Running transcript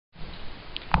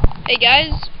Hey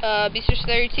guys,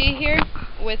 B630T here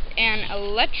with an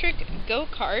electric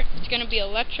go-kart. It's going to be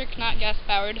electric, not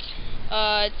gas-powered.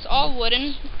 It's all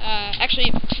wooden.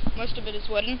 Actually, most of it is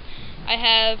wooden. I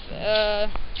have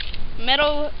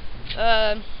metal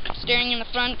steering in the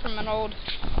front from an old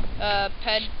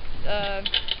ped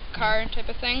car type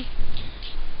of thing.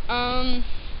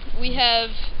 We have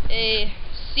a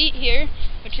seat here,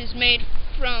 which is mounted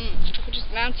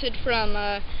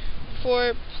from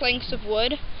 4 planks of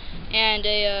wood and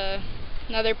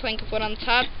another plank of wood on the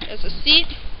top as a seat.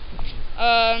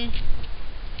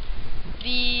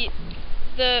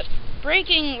 The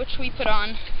braking which we put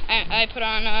on, I put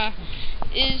on,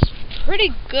 is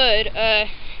pretty good. I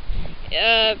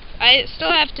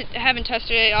still haven't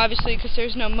tested it, obviously, because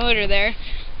there's no motor there,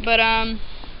 but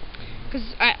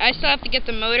because I still have to get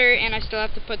the motor and I still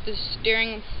have to put the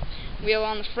steering wheel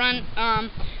on the front.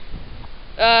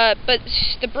 But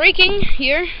the braking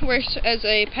here works as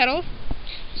a pedal,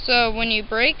 so when you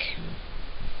brake,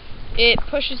 it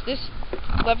pushes this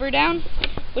lever down,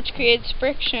 which creates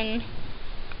friction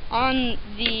on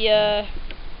the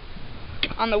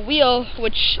wheel,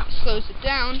 which slows it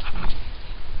down.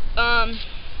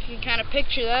 You can kind of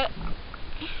picture that,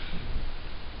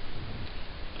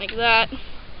 like that.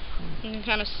 You can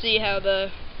kind of see how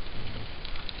the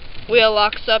wheel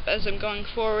locks up as I'm going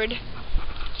forward.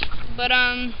 But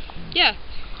yeah,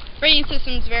 braking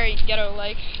system's very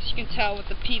ghetto-like, as you can tell with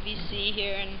the PVC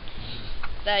here and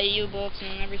the U-bolts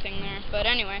and everything there. But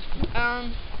anyway,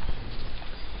 and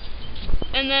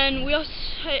then we also,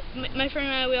 my friend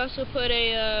and I, we also put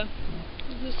a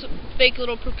this fake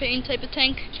little propane type of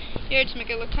tank here to make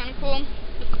it look kind of cool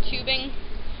with the tubing.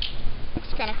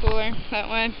 Looks kind of cooler that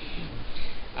way.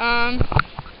 I'm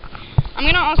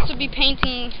gonna also be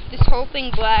painting this whole thing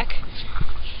black.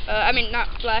 I mean,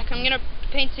 not black. I'm gonna be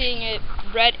painting it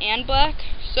red and black.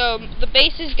 So the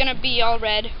base is gonna be all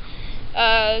red.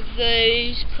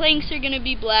 The planks are gonna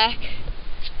be black.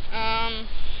 And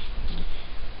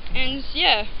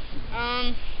yeah,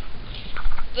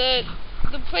 the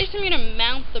place I'm gonna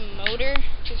mount the motor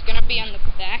is gonna be on the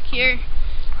back here.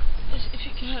 If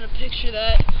you can kind of picture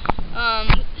that.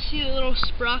 See the little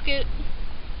sprocket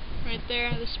right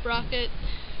there? The sprocket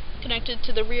connected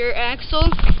to the rear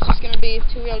axle. It's just going to be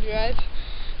 2-wheel drive.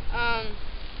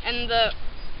 And the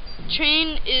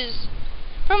chain is,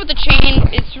 from the chain,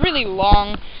 it's really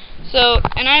long. So,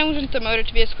 and I want the motor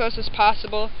to be as close as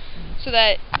possible so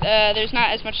that there's not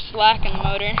as much slack in the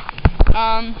motor,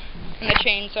 in the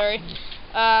chain, sorry.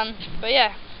 But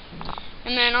yeah.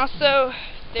 And then also,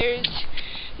 there's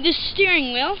this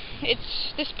steering wheel.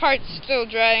 This part's still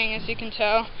drying, as you can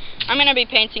tell. I'm going to be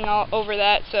painting all over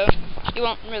that, so you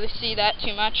won't really see that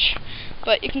too much,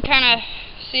 but you can kind of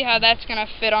see how that's going to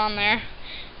fit on there,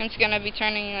 and it's going to be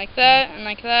turning like that,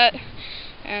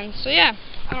 and so yeah,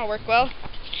 that'll work well.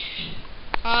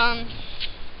 And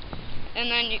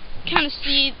then you kind of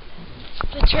see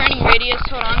the turning radius.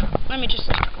 Hold on, let me just,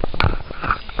 you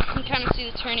can kind of see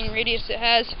the turning radius it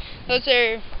has. Those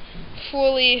are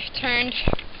fully turned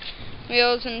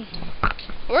wheels, and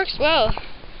it works well,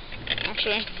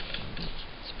 actually.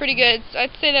 Pretty good.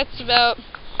 I'd say that's about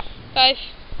 5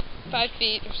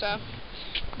 feet or so.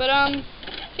 But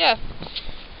yeah,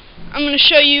 I'm gonna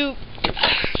show you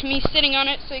me sitting on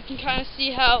it so you can kind of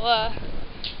see how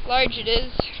large it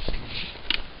is.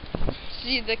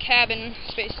 See the cabin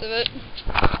space of it.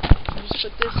 I'll just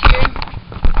put this here.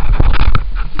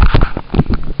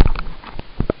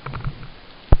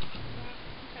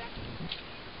 Okay.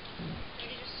 So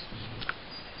you just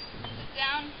sit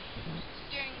down.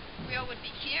 Steering wheel would be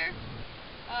here,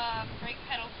 brake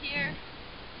pedal here,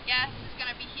 gas is going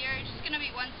to be here. It's just going to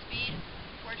be 1 speed,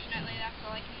 fortunately, that's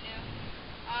all I can do,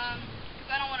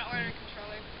 because I don't want to order a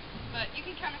controller, but you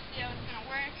can kind of see how it's going to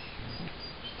work,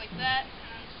 just like that,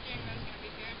 and the steering wheel is going to be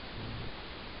here,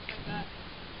 just like that.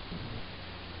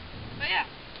 But yeah,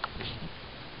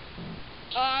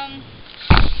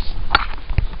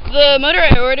 the motor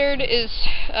I ordered is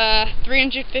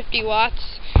 350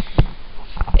 watts.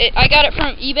 I got it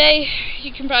from eBay.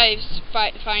 You can probably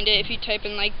find it if you type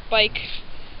in like bike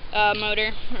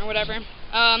motor or whatever.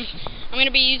 I'm going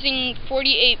to be using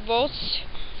 48 volts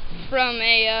from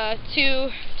a two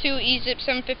eZip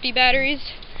 750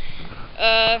 batteries.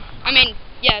 I mean,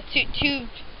 yeah, two.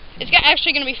 It's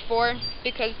actually going to be 4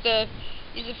 because the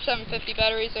eZip 750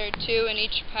 batteries are 2 in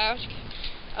each pouch.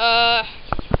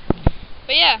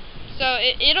 But yeah, so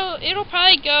it'll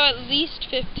probably go at least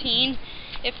 15,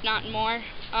 if not more.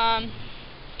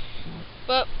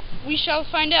 But we shall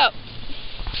find out.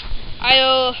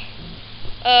 I'll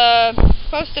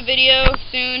post a video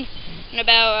soon, in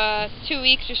about 2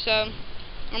 weeks or so,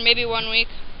 or maybe 1 week.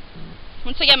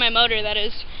 Once I get my motor, that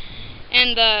is,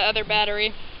 and the other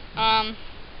battery.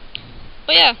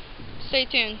 But yeah, stay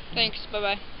tuned. Thanks. Bye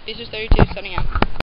bye. Beasters32 signing out.